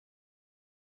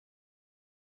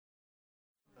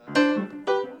Hi,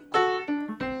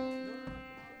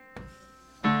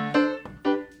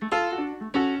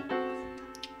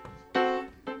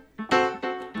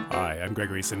 I'm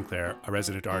Gregory Sinclair, a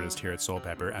resident artist here at Soul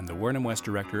Pepper and the Wernham West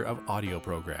Director of Audio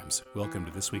Programs. Welcome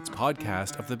to this week's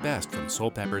podcast of the best from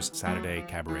Soul Pepper's Saturday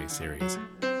Cabaret series.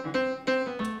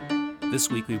 This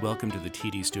week we welcome to the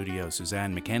TD studio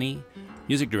Suzanne McKenney,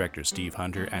 music director Steve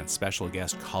Hunter, and special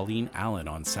guest Colleen Allen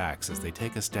on sax as they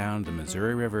take us down the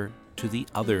Missouri River to the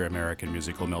other American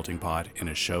musical melting pot in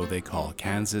a show they call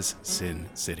Kansas Sin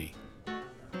City.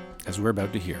 As we're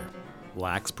about to hear,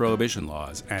 lax prohibition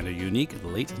laws and a unique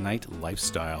late-night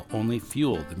lifestyle only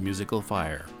fueled the musical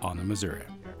fire on the Missouri.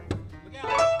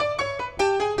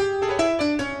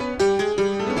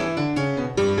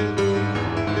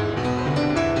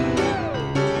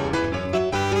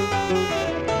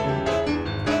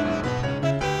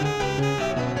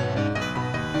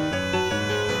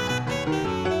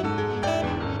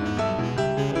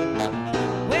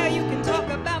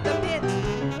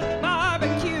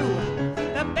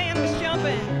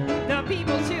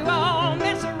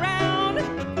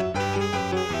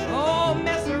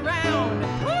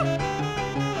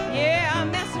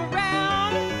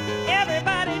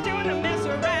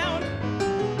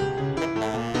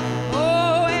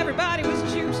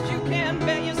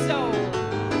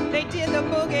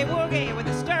 Boogie-woogie with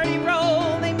a sturdy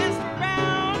roll. They messed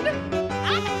around.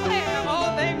 I declare,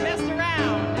 oh, they messed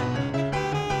around.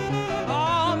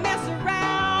 Oh, mess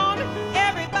around.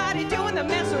 Everybody doing the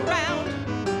mess around.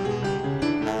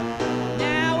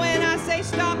 Now when I say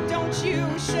stop, don't you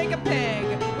shake a peg.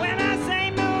 When I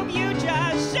say move, you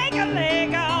just shake a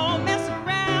leg. Oh, mess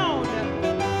around.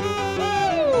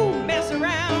 Woo, mess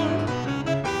around.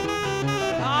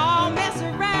 Oh, mess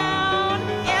around.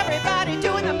 Everybody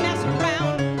doing the mess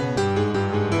around.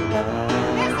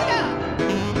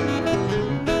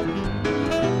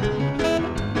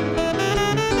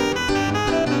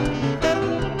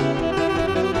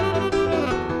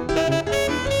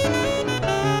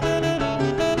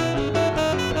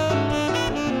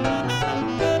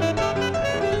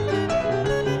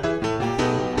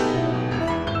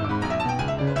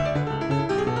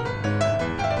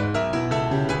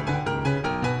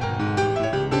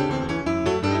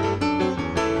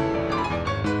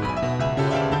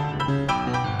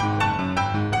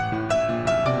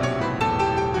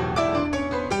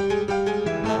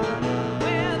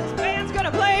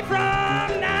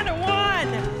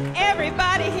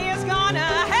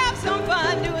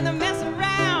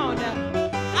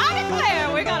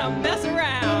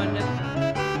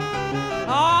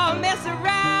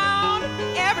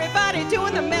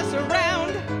 Doing the mess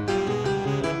around.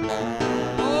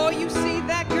 Oh, you see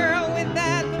that girl with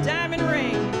that diamond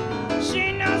ring?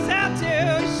 She knows how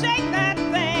to shake that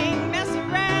thing, mess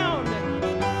around.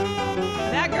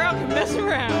 That girl can mess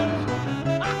around.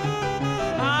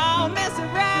 Oh, mess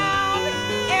around.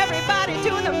 Everybody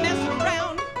doing the mess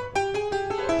around.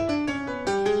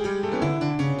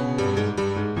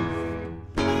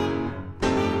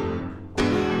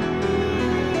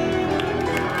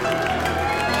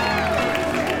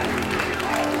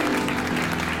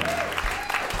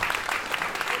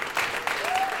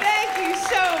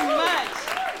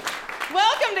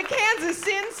 Kansas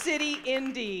Sin City,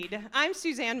 indeed. I'm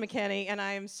Suzanne McKenney, and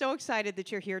I am so excited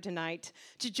that you're here tonight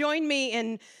to join me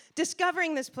in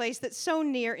discovering this place that's so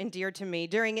near and dear to me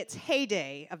during its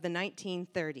heyday of the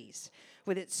 1930s,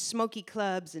 with its smoky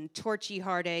clubs and torchy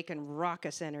heartache and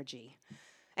raucous energy.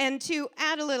 And to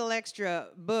add a little extra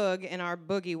boog in our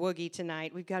boogie-woogie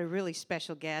tonight, we've got a really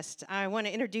special guest. I want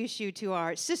to introduce you to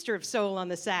our sister of soul on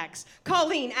the sax,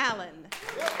 Colleen Allen.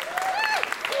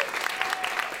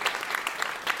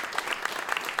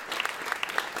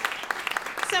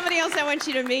 Somebody else I want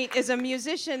you to meet is a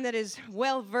musician that is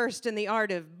well-versed in the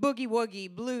art of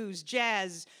boogie-woogie, blues,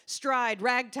 jazz, stride,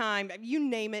 ragtime, you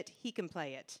name it, he can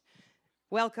play it.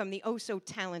 Welcome the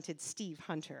oh-so-talented Steve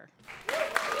Hunter.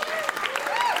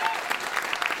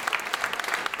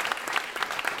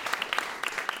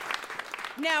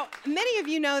 Now, many of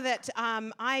you know that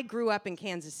I grew up in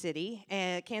Kansas City,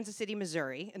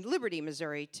 Missouri, in Liberty,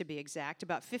 Missouri, to be exact,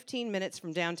 about 15 minutes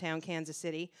from downtown Kansas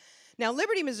City. Now,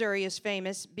 Liberty, Missouri is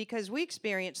famous because we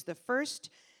experienced the first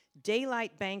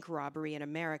daylight bank robbery in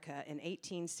America in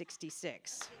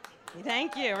 1866.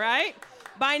 Thank you, right?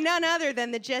 By none other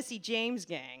than the Jesse James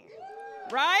Gang,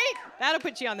 right? That'll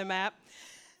put you on the map.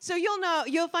 So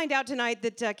you'll find out tonight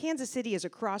that Kansas City is a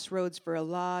crossroads for a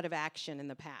lot of action in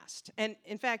the past. And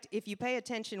in fact, if you pay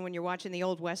attention when you're watching the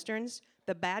old Westerns,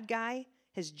 the bad guy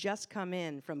has just come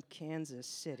in from Kansas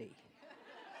City.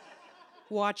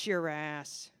 Watch your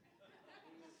ass.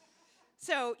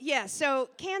 So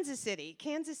Kansas City.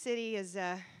 Kansas City is,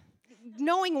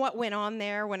 knowing what went on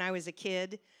there when I was a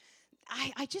kid,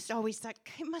 I just always thought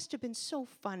it must have been so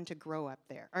fun to grow up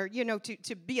there, or,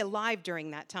 to be alive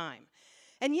during that time.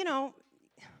 And,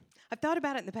 I've thought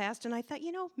about it in the past, and I thought,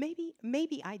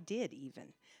 maybe I did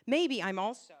even. Maybe I'm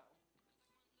also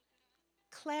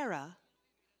Clara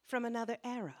from another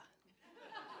era.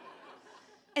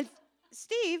 And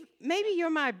Steve, maybe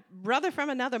you're my brother from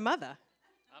another mother.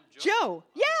 I'm Joe.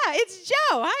 Yeah, it's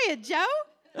Joe. Hiya, Joe.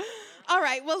 All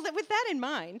right, well, with that in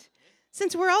mind,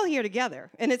 since we're all here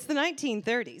together, and it's the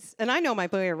 1930s, and I know my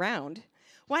way around,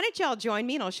 why don't y'all join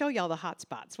me, and I'll show y'all the hot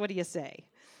spots. What do you say?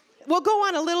 We'll go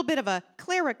on a little bit of a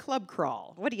Clara club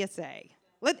crawl. What do you say?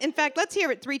 In fact, let's hear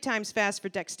it 3 times fast for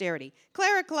dexterity.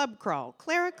 Clara club crawl.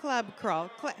 Clara club crawl.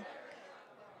 All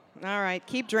right,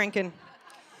 keep drinking.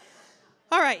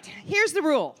 All right, here's the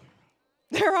rule.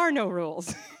 There are no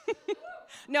rules.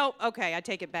 No, okay, I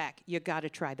take it back. You gotta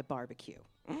try the barbecue.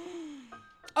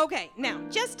 Okay, now,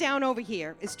 just down over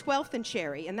here is 12th and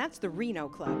Cherry, and that's the Reno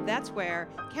Club. That's where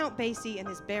Count Basie and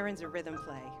his Barons of Rhythm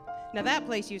play. Now, that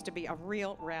place used to be a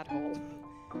real rat hole.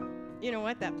 You know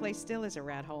what? That place still is a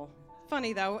rat hole.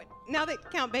 Funny, though, now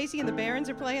that Count Basie and the Barons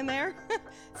are playing there, it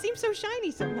seems so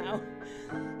shiny somehow.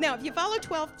 Now, if you follow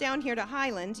 12th down here to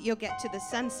Highland, you'll get to the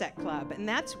Sunset Club, and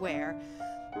that's where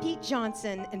Pete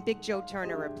Johnson and Big Joe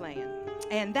Turner are playing.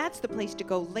 And that's the place to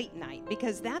go late night,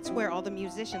 because that's where all the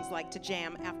musicians like to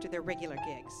jam after their regular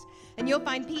gigs. And you'll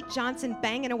find Pete Johnson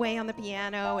banging away on the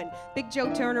piano, and Big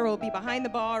Joe Turner will be behind the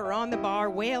bar or on the bar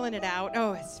wailing it out.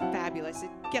 Oh, it's fabulous.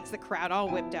 It gets the crowd all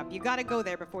whipped up. You got to go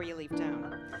there before you leave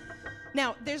town.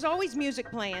 Now, there's always music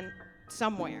playing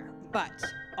somewhere, but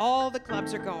all the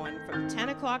clubs are going from 10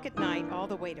 o'clock at night all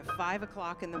the way to 5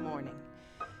 o'clock in the morning.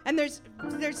 And there's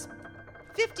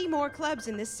 50 more clubs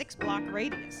in this 6-block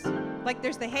radius. Like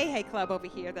there's the Hey Hey Club over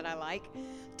here that I like.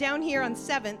 Down here on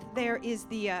 7th, there is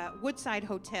the Woodside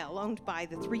Hotel, owned by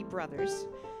the 3 brothers.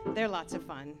 They're lots of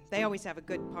fun. They always have a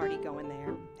good party going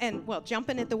there. And, well,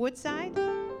 jumping at the Woodside?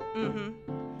 Mm-hmm.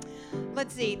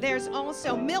 Let's see, there's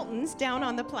also Milton's down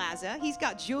on the plaza. He's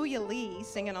got Julia Lee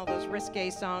singing all those risque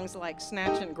songs like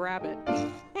Snatch and Grab It.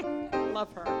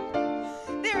 Love her.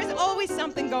 There is always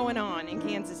something going on in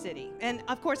Kansas City. And,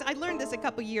 of course, I learned this a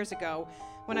couple years ago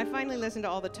when I finally listened to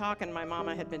all the talking my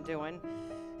mama had been doing.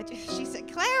 She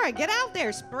said, Clara, get out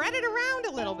there, spread it around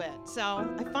a little bit. So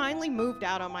I finally moved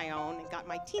out on my own and got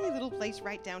my teeny little place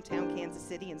right downtown Kansas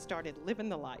City and started living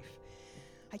the life.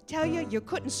 I tell you, you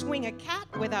couldn't swing a cat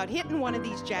without hitting one of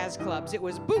these jazz clubs. It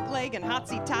was bootleg and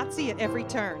hotsy-totsy at every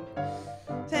turn.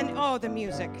 Then, oh, the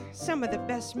music. Some of the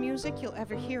best music you'll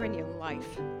ever hear in your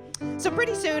life. So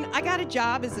pretty soon, I got a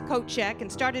job as a coat check and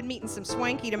started meeting some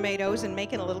swanky tomatoes and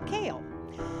making a little kale.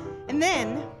 And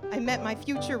then I met my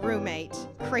future roommate,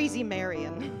 Crazy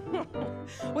Marion.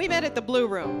 We met at the Blue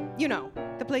Room, you know,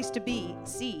 the place to be,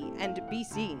 see, and be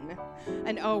seen.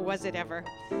 And oh, was it ever.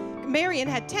 Marion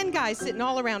had 10 guys sitting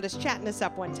all around us chatting us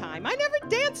up one time. I never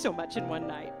danced so much in one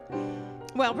night.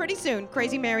 Well, pretty soon,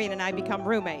 Crazy Marion and I become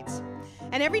roommates.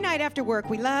 And every night after work,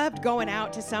 we loved going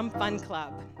out to some fun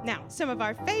club. Now, some of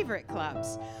our favorite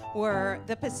clubs were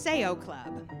the Paseo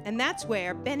Club, and that's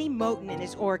where Benny Moten and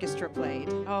his orchestra played.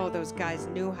 Oh, those guys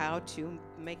knew how to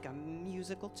make a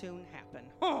musical tune happen.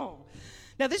 Oh.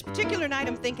 Now, this particular night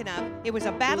I'm thinking of, it was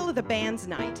a Battle of the Bands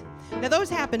night. Now, those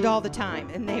happened all the time,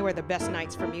 and they were the best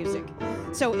nights for music.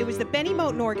 So it was the Benny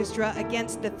Moten Orchestra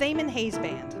against the Thaman Hayes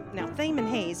Band. Now, Thaman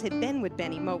Hayes had been with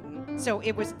Benny Moten, so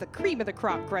it was the cream of the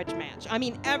crop grudge match. I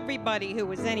mean, everybody who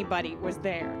was anybody was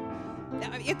there.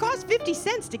 It cost 50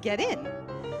 cents to get in.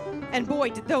 And boy,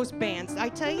 did those bands, I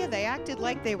tell you, they acted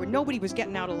like nobody was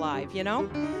getting out alive, you know?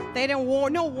 They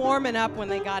didn't no warming up when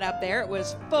they got up there. It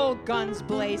was full guns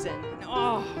blazing. And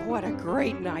oh, what a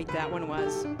great night that one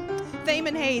was.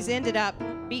 Thaman Hayes ended up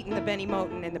beating the Benny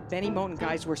Moten, and the Benny Moten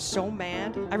guys were so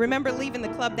mad. I remember leaving the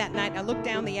club that night, and I looked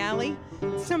down the alley.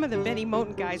 Some of the Benny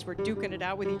Moten guys were duking it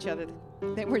out with each other.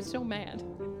 They were so mad.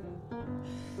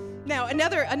 Now,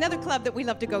 another club that we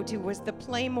loved to go to was the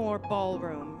Playmore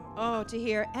Ballroom. Oh, to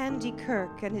hear Andy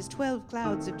Kirk and his 12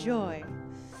 Clouds of Joy.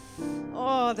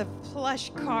 Oh, the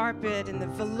plush carpet and the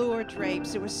velour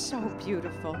drapes. It was so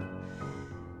beautiful.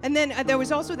 And then there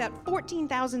was also that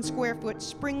 14,000 square foot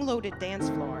spring-loaded dance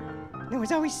floor. There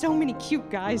was always so many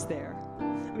cute guys there.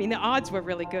 I mean, the odds were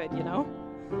really good, you know,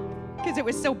 because it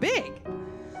was so big.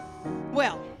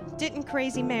 Well, didn't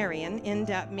Crazy Marion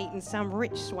end up meeting some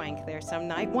rich swank there some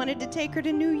night, wanted to take her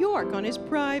to New York on his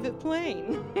private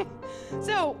plane.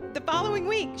 So the following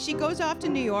week, she goes off to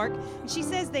New York, and she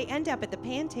says they end up at the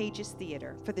Pantages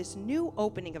Theater for this new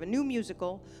opening of a new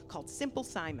musical called Simple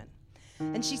Simon.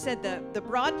 And she said the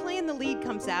broad playing the lead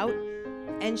comes out,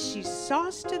 and she's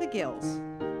sauced to the gills.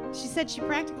 She said she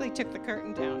practically took the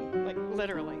curtain down, like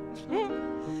literally.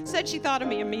 Said she thought of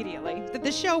me immediately, that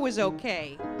the show was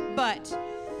okay, but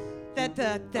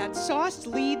that sauced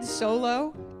lead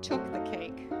solo took the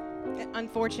cake.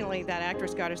 Unfortunately, that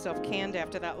actress got herself canned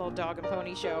after that little dog and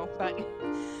pony show, but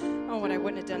oh, what I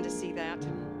wouldn't have done to see that.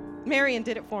 Marion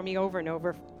did it for me over and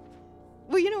over.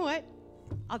 Well, you know what?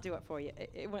 I'll do it for you.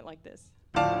 It went like this.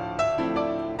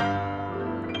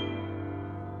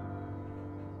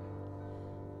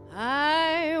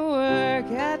 I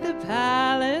work at the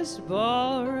Palace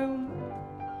Ballroom,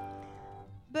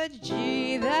 but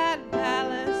gee, that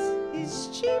palace is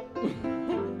cheap.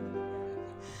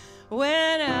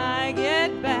 When I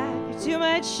get back to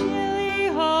my chilly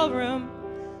hallroom,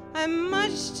 I'm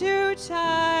much too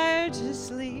tired to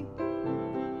sleep.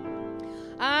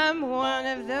 I'm one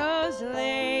of those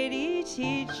lady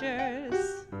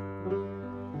teachers,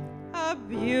 a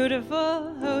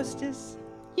beautiful hostess,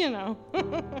 you know.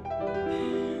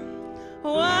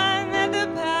 One that the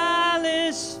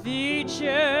palace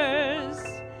features.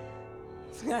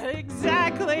 It's got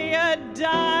exactly a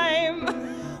dime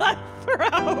a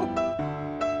throw.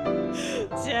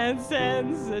 10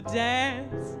 cents a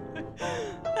dance.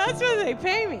 That's what they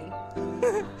pay me.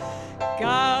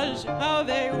 Gosh, how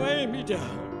they weigh me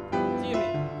down.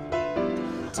 Jimmy.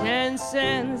 10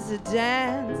 cents a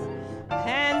dance.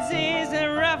 Pansies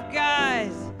and rough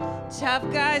guys. Tough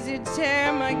guys who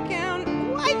tear my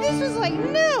gown. Why, this was like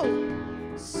new.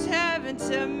 7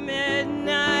 to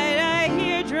midnight, I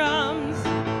hear drums.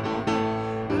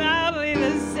 Loudly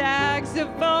the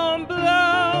saxophone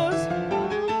blows.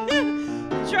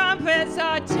 Trumpets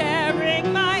are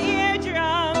tearing my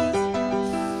eardrums.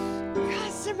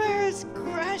 Customers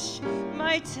crush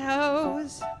my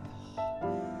toes.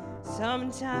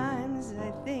 Sometimes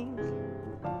I think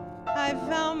I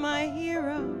found my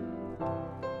hero,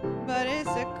 but it's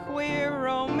a queer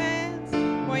romance.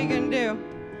 What are you gonna do?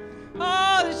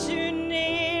 All that you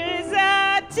need is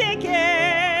a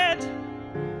ticket.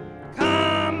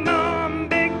 Come on,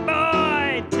 big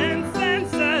boy, 10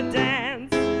 cents a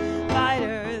dance.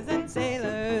 Fighters and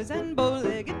sailors and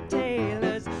bow-legged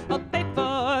tailors, I'll pay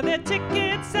for their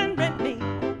tickets and rent me.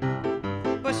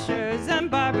 Bushers and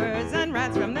barbers and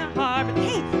rats from the harbor.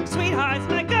 Hey, sweethearts,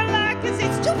 my good luck, 'cause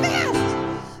it's too fast.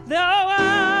 Though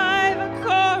I've a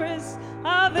chorus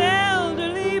of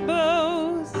elderly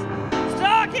beaux,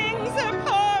 stockings are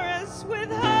porous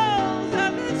with holes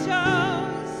at the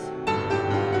toes.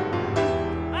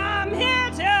 I'm here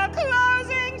till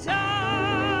closing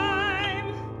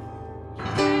time.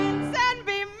 Dance and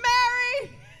be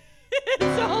merry.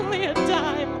 It's only a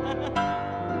dime.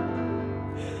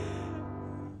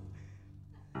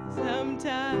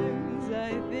 Sometimes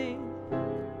I think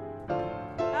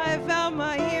I found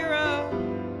my hero,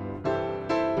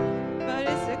 but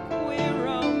it's a queer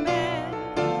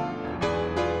romance.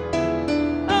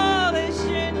 All that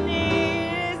you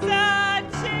need is a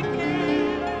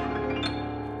ticket.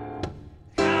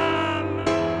 Come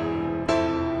on,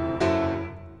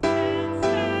 10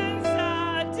 cents a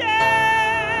day.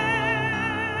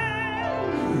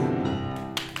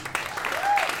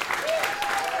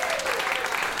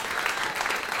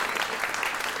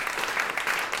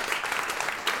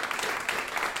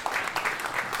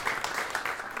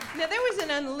 Now, there was an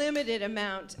unlimited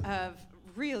amount of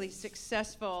really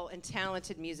successful and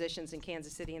talented musicians in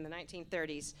Kansas City in the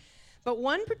 1930s, but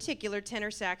one particular tenor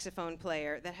saxophone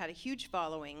player that had a huge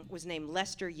following was named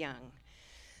Lester Young.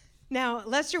 Now,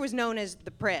 Lester was known as the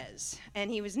Prez,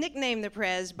 and he was nicknamed the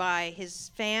Prez by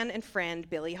his fan and friend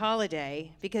Billie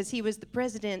Holiday because he was the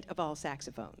president of all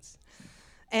saxophones.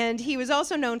 And he was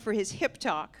also known for his hip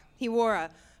talk. He wore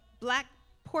a black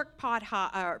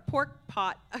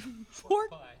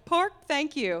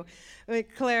thank you.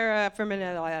 Clara from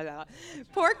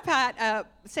pork pot,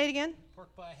 say it again.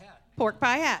 Pork pie hat.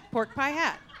 Pork pie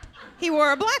hat. He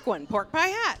wore a black one, pork pie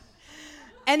hat.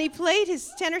 And he played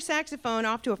his tenor saxophone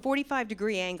off to a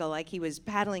 45-degree angle like he was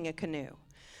paddling a canoe.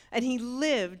 And he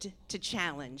lived to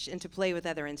challenge and to play with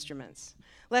other instruments.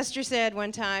 Lester said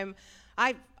one time,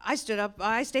 I stayed up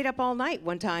all night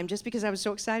one time just because I was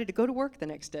so excited to go to work the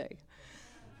next day.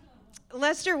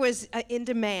 Lester was in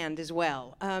demand as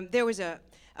well. There was a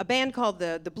band called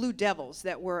the Blue Devils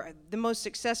that were the most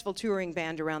successful touring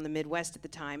band around the Midwest at the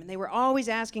time, and they were always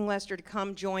asking Lester to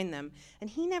come join them, and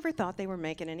he never thought they were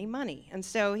making any money. And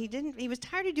so he was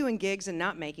tired of doing gigs and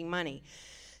not making money.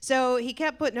 So he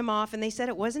kept putting them off, and they said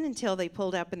it wasn't until they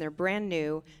pulled up in their brand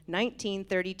new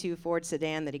 1932 Ford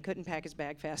sedan that he couldn't pack his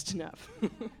bag fast enough.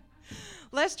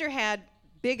 Lester had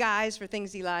big eyes for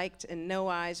things he liked and no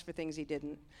eyes for things he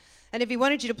didn't. And if he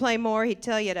wanted you to play more, he'd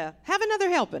tell you to have another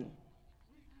helping.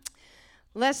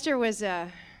 Lester was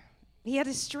he had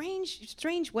a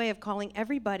strange way of calling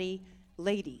everybody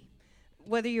lady,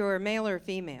 whether you were male or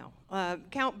female.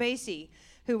 Count Basie,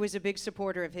 who was a big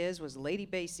supporter of his, was Lady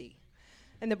Basie.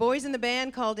 And the boys in the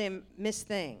band called him Miss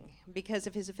Thing because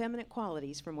of his effeminate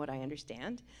qualities, from what I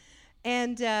understand.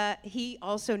 And he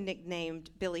also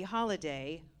nicknamed Billie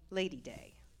Holiday Lady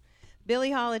Day.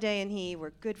 Billie Holiday and he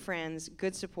were good friends,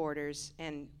 good supporters,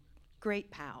 and great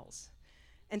pals.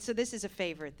 And so this is a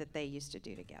favorite that they used to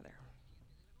do together.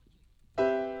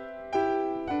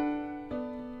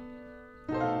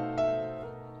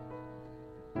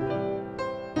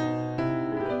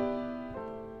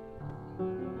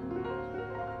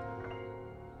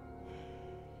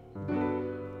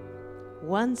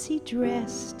 Once he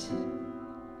dressed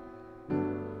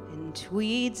in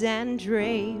tweeds and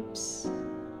drapes,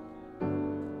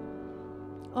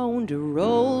 owned a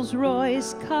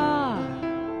Rolls-Royce car.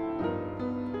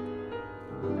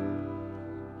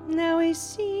 Now he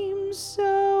seems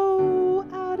so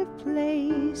out of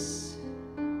place,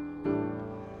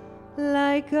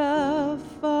 like a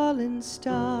fallen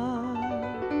star.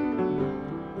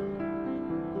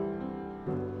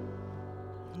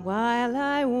 While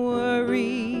I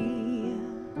worry,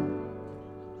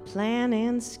 plan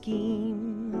and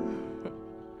scheme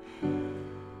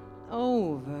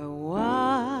over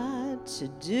what to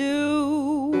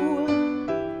do,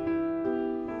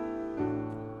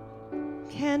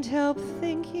 can't help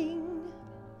thinking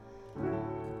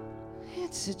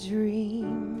it's a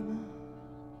dream.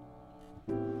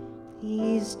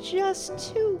 He's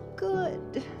just too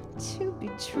good to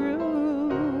be true.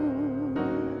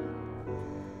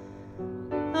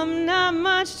 I'm not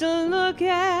much to look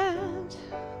at,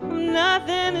 I'm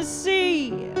nothing to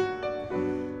see.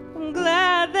 I'm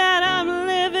glad that I'm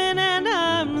living and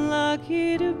I'm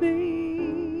lucky to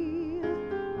be.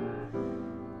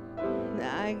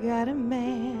 I got a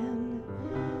man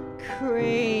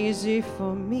crazy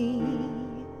for me.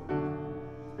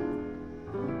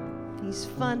 He's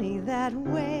funny that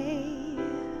way.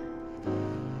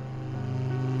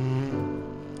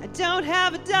 I don't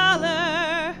have a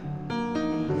dollar,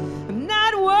 I'm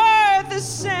not worth a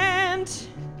cent.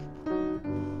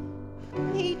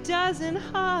 He doesn't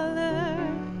holler,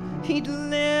 he'd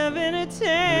live in a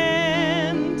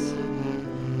tent.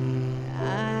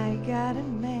 I got a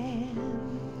man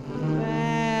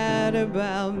mad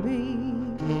about me.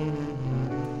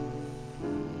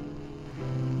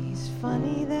 He's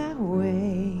funny that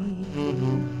way.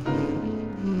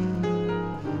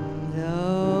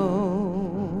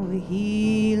 Though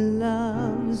he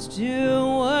loves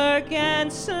to work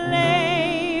and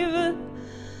slave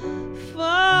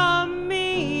for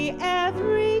me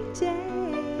every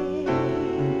day,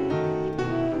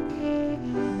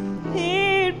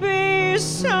 he'd be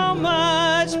so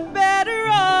much better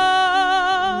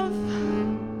off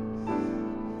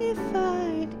if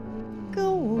I'd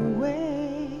go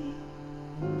away.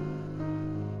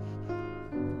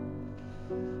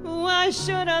 Why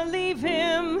should I leave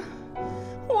him?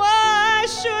 Why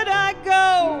should I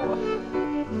go?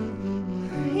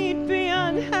 He'd be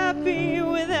unhappy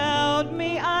without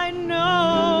me, I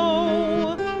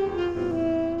know.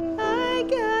 I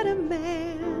got a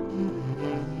man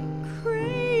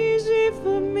crazy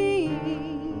for me.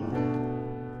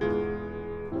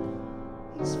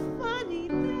 He's funny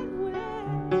that way.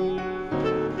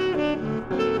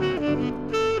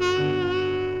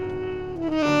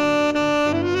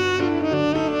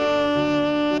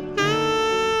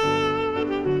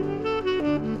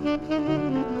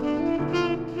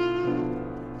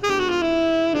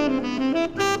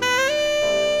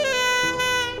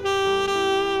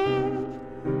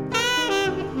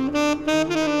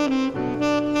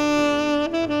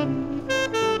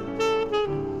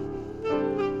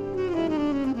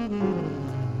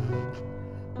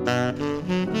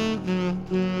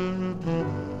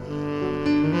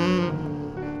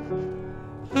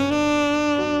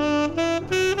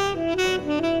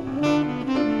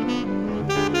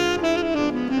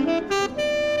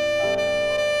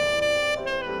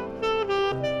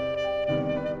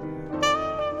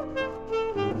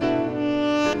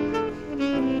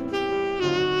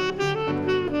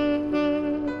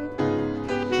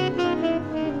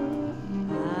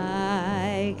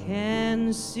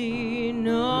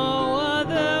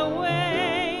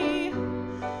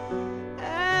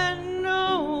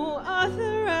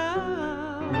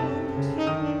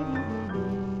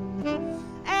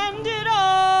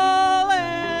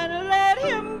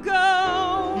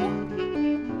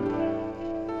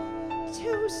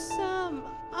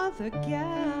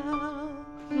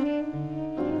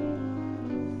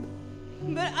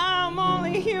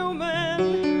 only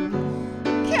human,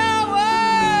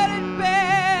 coward at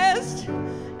best.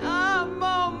 I'm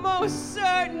almost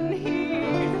certain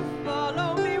he'd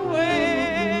follow me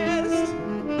west.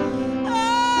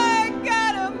 I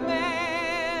got a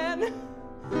man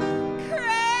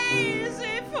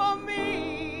crazy for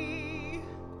me.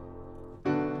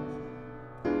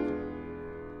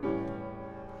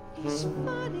 He's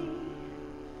funny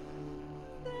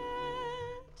that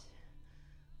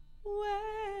way.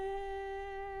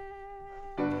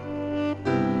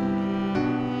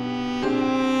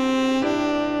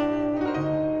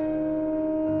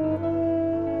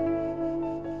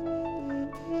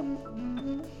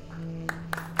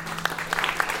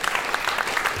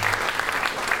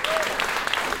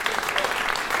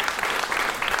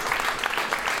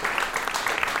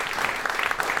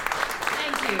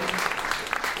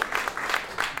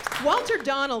 Walter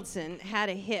Donaldson had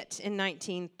a hit in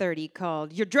 1930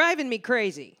 called "You're Driving Me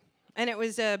Crazy." And it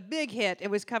was a big hit. It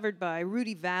was covered by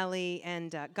Rudy Vallée,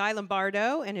 and Guy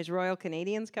Lombardo and his Royal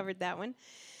Canadians covered that one.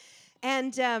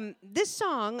 And this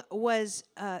song was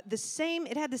the same,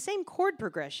 it had the same chord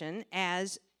progression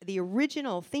as the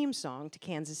original theme song to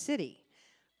Kansas City,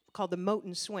 called the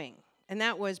Moten Swing. And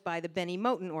that was by the Benny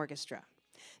Moten Orchestra.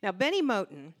 Now, Benny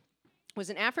Moten was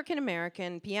an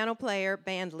African-American piano player,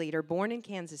 band leader, born in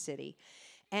Kansas City.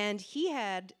 And he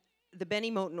had the Benny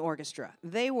Moten Orchestra.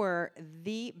 They were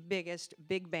the biggest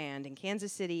big band in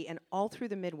Kansas City and all through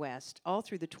the Midwest, all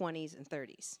through the 20s and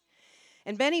 30s.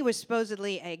 And Benny was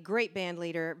supposedly a great band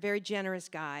leader, very generous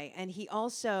guy, and he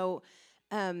also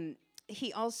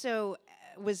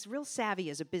was real savvy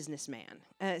as a businessman,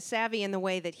 savvy in the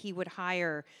way that he would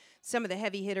hire some of the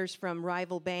heavy hitters from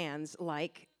rival bands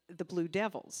like the Blue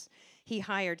Devils. He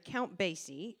hired Count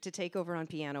Basie to take over on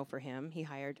piano for him. He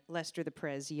hired Lester the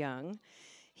Prez Young.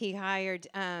 He hired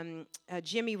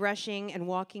Jimmy Rushing and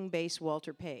walking bass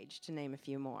Walter Page, to name a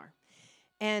few more.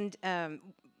 And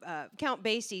Count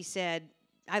Basie said,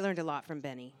 I learned a lot from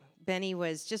Benny. Benny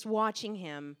was just watching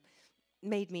him,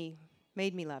 made me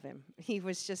love him. He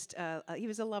was just, he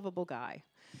was a lovable guy.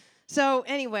 So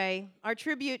anyway, our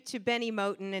tribute to Benny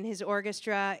Moten and his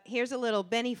orchestra. Here's a little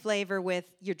Benny flavor with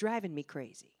 "You're Driving Me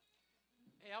Crazy."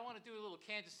 Hey, I want to do a little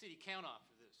Kansas City count-off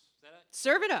for this. Is that it?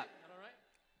 Serve it up. Is that all right?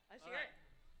 Let's All hear right.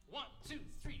 1, 2,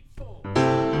 3, 4.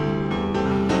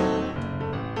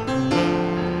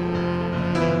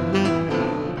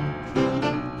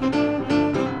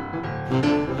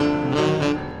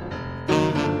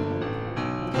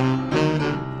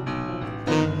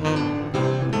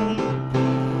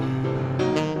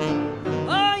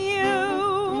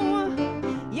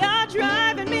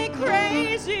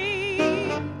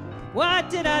 What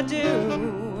did I do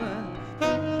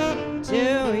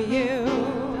to you?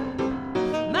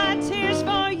 My tears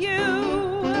for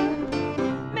you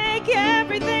make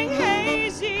everything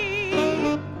hazy.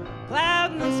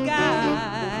 Cloud in the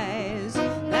skies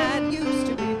that used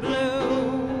to be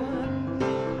blue.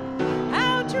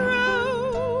 How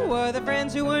true were the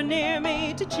friends who were near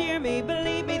me to cheer me,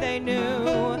 believe me they knew.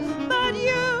 But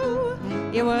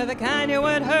you were the kind who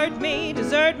would hurt me,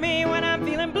 desert me when I'm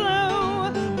feeling blue.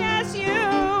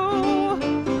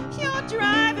 You're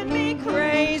driving me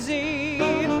crazy.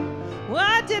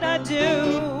 What did I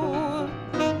do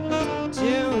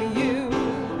to you?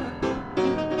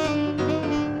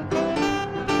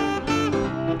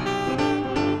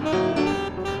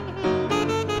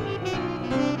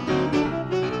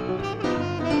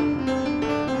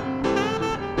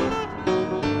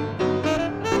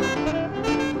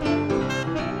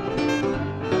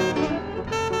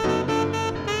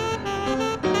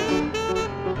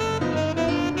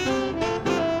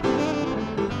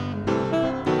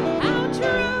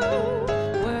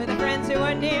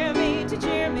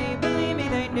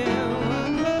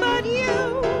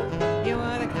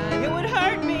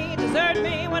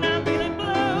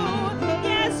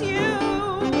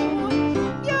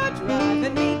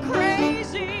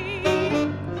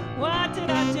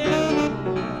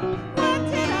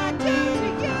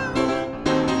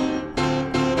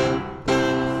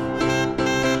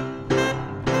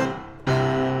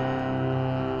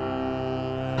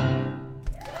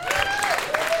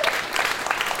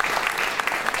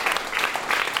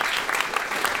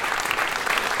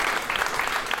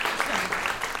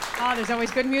 There's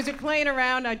always good music playing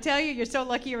around. I tell you, you're so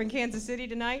lucky you're in Kansas City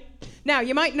tonight. Now,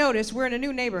 you might notice we're in a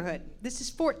new neighborhood. This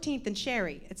is 14th and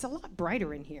Cherry. It's a lot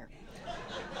brighter in here.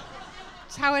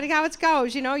 It's how it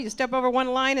goes, you know. You step over one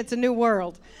line, it's a new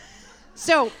world.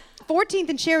 So, 14th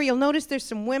and Cherry, you'll notice there's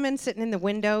some women sitting in the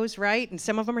windows, right? And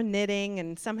some of them are knitting,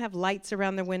 and some have lights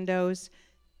around their windows.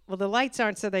 Well, the lights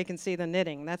aren't so they can see the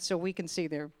knitting. That's so we can see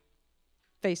their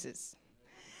faces.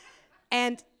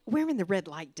 And we're in the red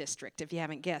light district, if you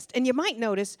haven't guessed. And you might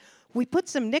notice we put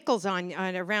some nickels on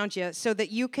around you so that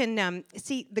you can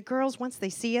see the girls, once they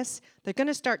see us, they're going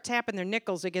to start tapping their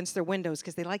nickels against their windows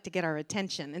because they like to get our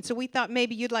attention. And so we thought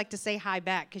maybe you'd like to say hi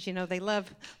back because, you know, they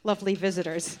love lovely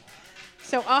visitors.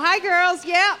 So, oh, hi, girls.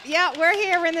 Yeah, we're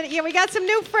here. We got some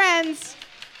new friends.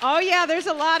 Oh, yeah, there's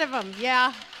a lot of them.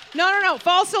 Yeah. No.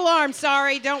 False alarm.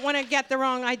 Sorry. Don't want to get the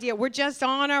wrong idea. We're just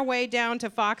on our way down to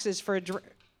Fox's for a drink.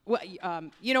 Well,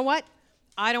 you know what?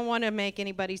 I don't want to make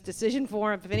anybody's decision for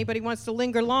them. If anybody wants to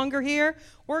linger longer here,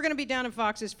 we're going to be down in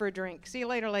Fox's for a drink. See you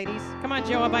later, ladies. Come on,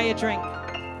 Joe, I'll buy you a drink.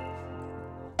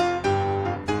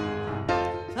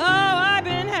 Oh, I've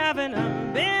been having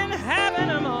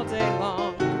them all day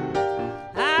long.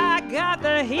 I got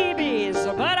the heebies,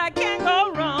 but I can't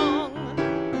go wrong.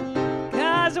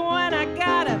 'Cause when I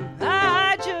got them,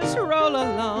 I just roll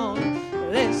along.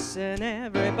 Listen,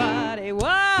 everybody, while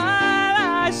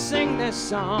I sing this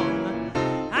song,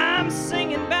 I'm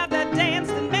singing about that dance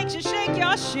that makes you shake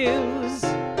your shoes.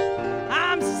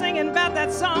 I'm singing about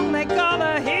that song they call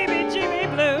the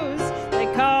heebie-jeebie blues. They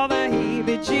call the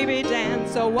heebie-jeebie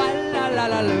dance, oh,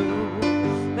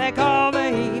 wa-la-la-la-loo. They call the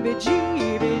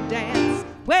heebie-jeebie dance.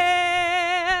 Well,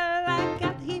 I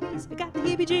got the heebies, I got the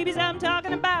heebie-jeebies I'm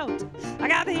talking about. I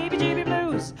got the heebie-jeebie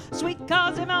blues, sweet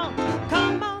cause they're on.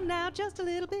 Come on now, just a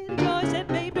little bit of joy. Said,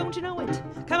 babe, don't you know it?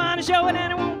 Come on and show it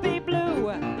and it won't be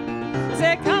blue.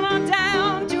 Said, come on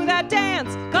down to that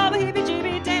dance. Call the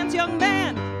heebie-jeebie dance, young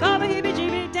man. Call the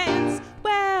heebie-jeebie dance.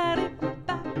 Well,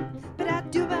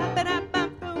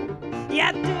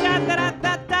 yeah,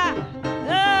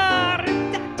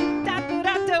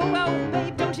 oh,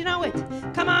 babe, don't you know it?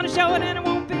 Come on and show it and it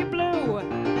won't be blue.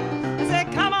 I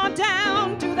said, come on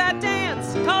down to that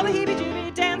dance. Call the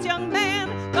heebie-jeebie dance, young man.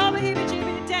 Call the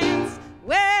heebie-jeebie dance.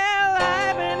 Well,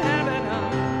 I've been having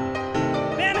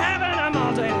them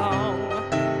all day long.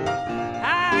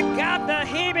 I got the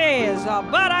heebies,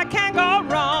 but I can't go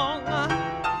wrong.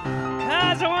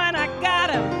 'Cause when I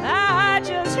got them, I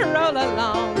just roll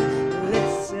along.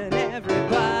 Listen,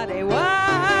 everybody, while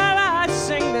I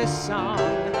sing this song,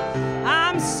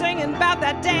 I'm singing about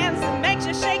that dance that makes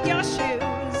you shake your shoes.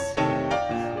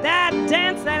 That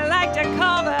dance they like to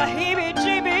call the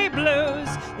heebie-jeebie blues.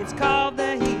 It's called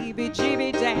the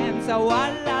heebie-jeebie dance, oh,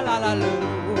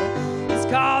 wa-la-la-la-loo. It's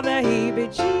called the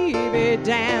heebie-jeebie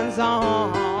dance,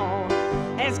 oh.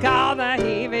 It's called the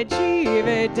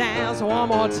heebie-jeebie dance, one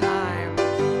more time.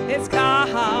 It's called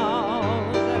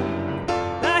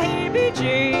the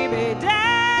heebie-jeebie dance.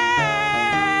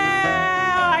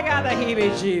 I got the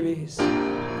heebie-jeebies.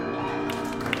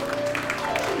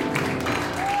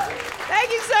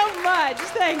 Thank you so much.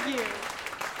 Thank you.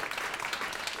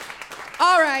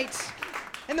 All right.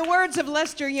 In the words of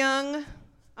Lester Young,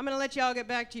 I'm going to let y'all get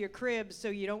back to your cribs so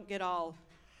you don't get all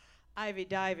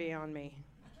ivy-divey on me.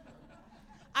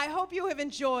 I hope you have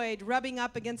enjoyed rubbing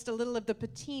up against a little of the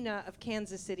patina of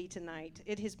Kansas City tonight.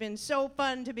 It has been so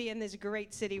fun to be in this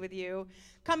great city with you.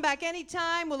 Come back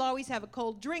anytime. We'll always have a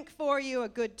cold drink for you, a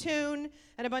good tune,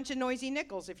 and a bunch of noisy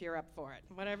nickels if you're up for it.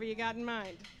 Whatever you got in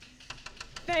mind.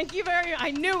 Thank you very much.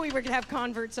 I knew we were going to have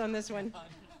converts on this one.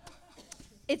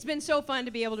 It's been so fun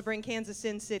to be able to bring Kansas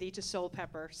Sin City to Soul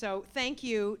Pepper. So thank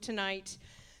you tonight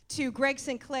to Greg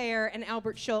Sinclair and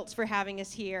Albert Schultz for having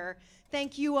us here.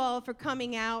 Thank you all for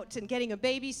coming out and getting a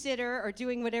babysitter or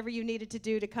doing whatever you needed to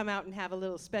do to come out and have a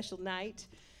little special night.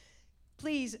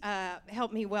 Please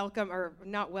help me welcome, or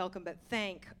not welcome, but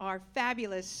thank our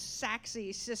fabulous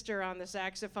saxy sister on the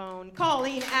saxophone,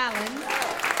 Colleen Allen.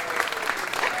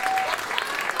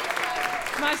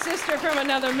 My sister from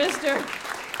another mister.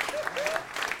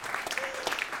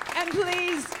 And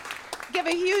please give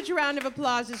a huge round of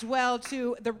applause as well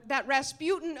to that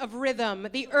Rasputin of rhythm,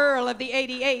 the Earl of the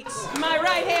 88s, my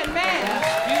right-hand man.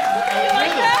 You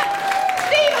like that?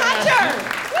 Steve Hunter!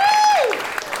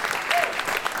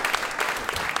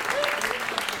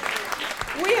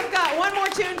 Woo! We have got one more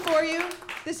tune for you.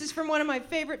 This is from one of my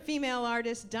favorite female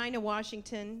artists, Dinah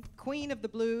Washington, Queen of the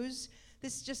Blues.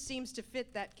 This just seems to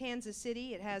fit that Kansas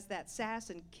City. It has that sass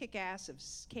and kick-ass of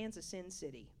Kansas Sin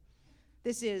City.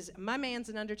 This is My Man's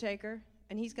an Undertaker,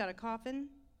 and he's got a coffin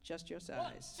just your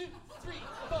size. 1, 2, 3,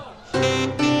 4.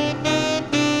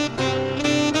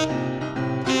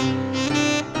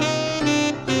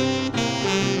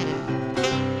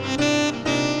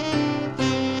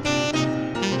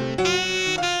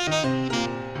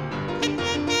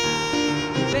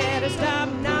 You better stop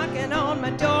knocking on my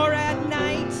door at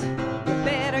night. You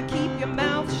better keep your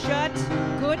mouth shut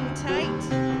good and tight.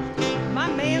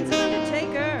 My man's an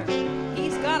undertaker.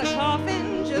 He's got a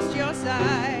coffin just your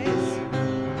size.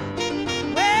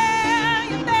 Well,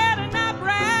 you better not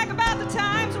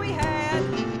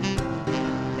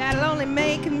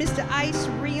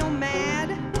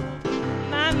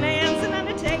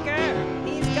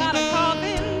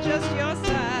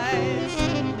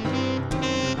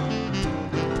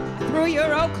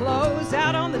your old clothes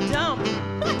out on the dump.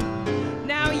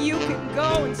 Now you can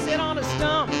go and sit on a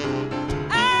stump.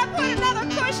 I put another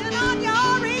cushion on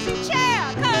your easy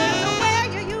chair, 'cause where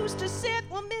you used to sit,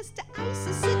 well, Mr. Ice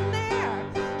is sitting there.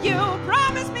 You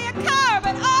promised me a car,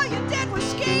 but all you did was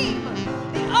scheme.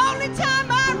 The only time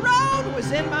I rode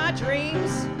was in my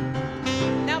dreams.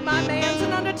 Now my man's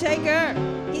an undertaker.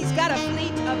 He's got a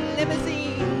fleet of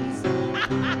limousines.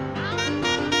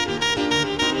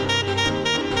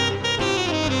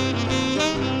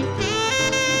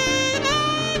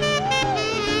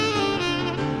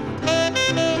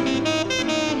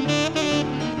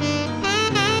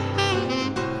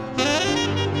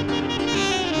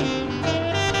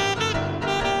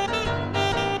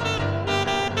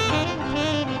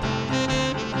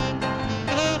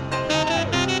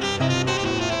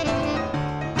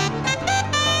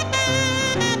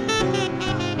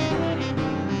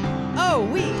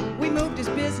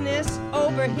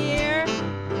 Over here,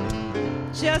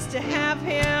 just to have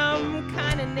him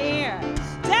kind of near,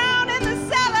 down in the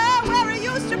cellar where it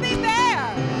used to be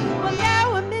bare. Well,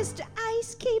 now Mr.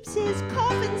 Ice keeps his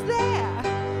coffins there.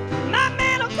 My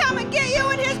man will come and get you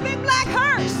in his big black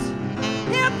hearse.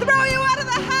 He'll throw you out of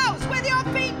the house with your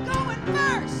feet going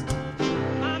first.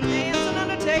 My man's an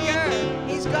undertaker.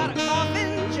 He's got a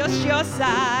coffin just your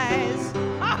size.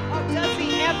 Oh, does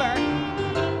he ever?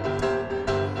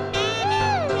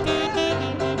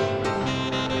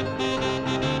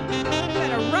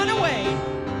 Run away.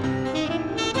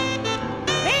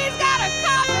 He's got a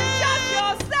coffin just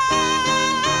your size.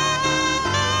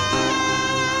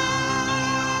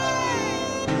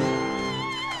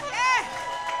 Yeah.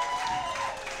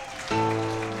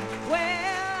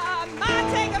 Well, I might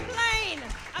take a plane,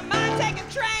 I might take a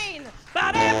train,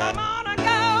 but if I'm gonna go,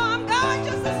 I'm going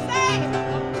just the same.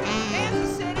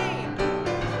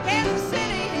 Kansas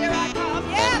City, here I come.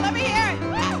 Yeah, let me hear it.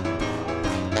 Woo!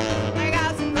 I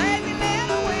got some crazy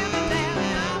little women there,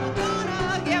 and I'm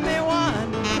gonna give me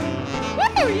one.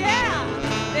 Woo, yeah!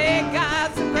 They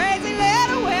got some crazy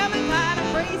little women, kind of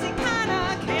crazy, kind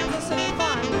of Kansas City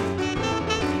fun.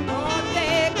 Oh,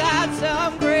 they got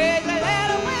some crazy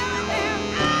little women there,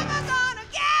 I'm gonna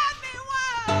give me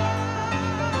one.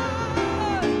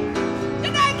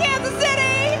 Good night, Kansas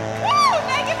City! Woo!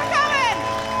 Thank you for coming!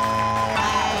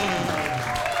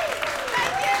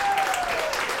 Thank you!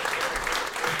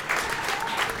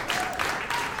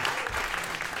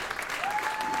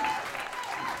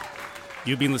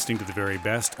 You've been listening to the very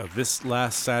best of this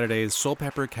last Saturday's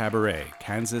Soulpepper Cabaret,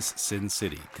 Kansas Sin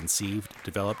City, conceived,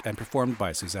 developed, and performed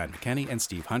by Suzanne McKenney and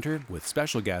Steve Hunter, with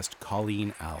special guest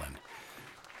Colleen Allen.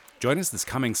 Join us this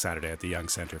coming Saturday at the Young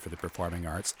Center for the Performing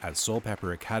Arts as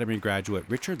Soulpepper Academy graduate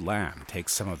Richard Lamb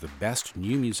takes some of the best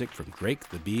new music from Drake,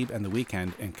 The Beeb, and The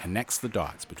Weeknd and connects the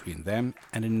dots between them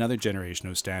and another generation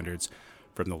of standards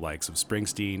from the likes of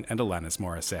Springsteen and Alanis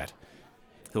Morissette.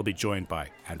 He'll be joined by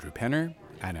Andrew Penner,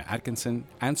 Anna Atkinson,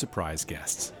 and surprise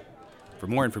guests. For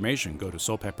more information, go to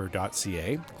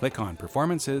soulpepper.ca, click on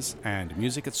Performances and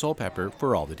Music at Soulpepper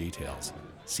for all the details.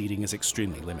 Seating is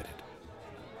extremely limited.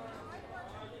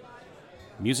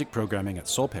 Music programming at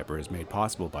Soulpepper is made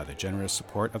possible by the generous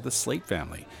support of the Slate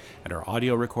family, and our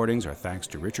audio recordings are thanks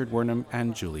to Richard Wernham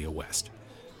and Julia West.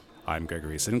 I'm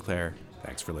Gregory Sinclair.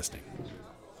 Thanks for listening.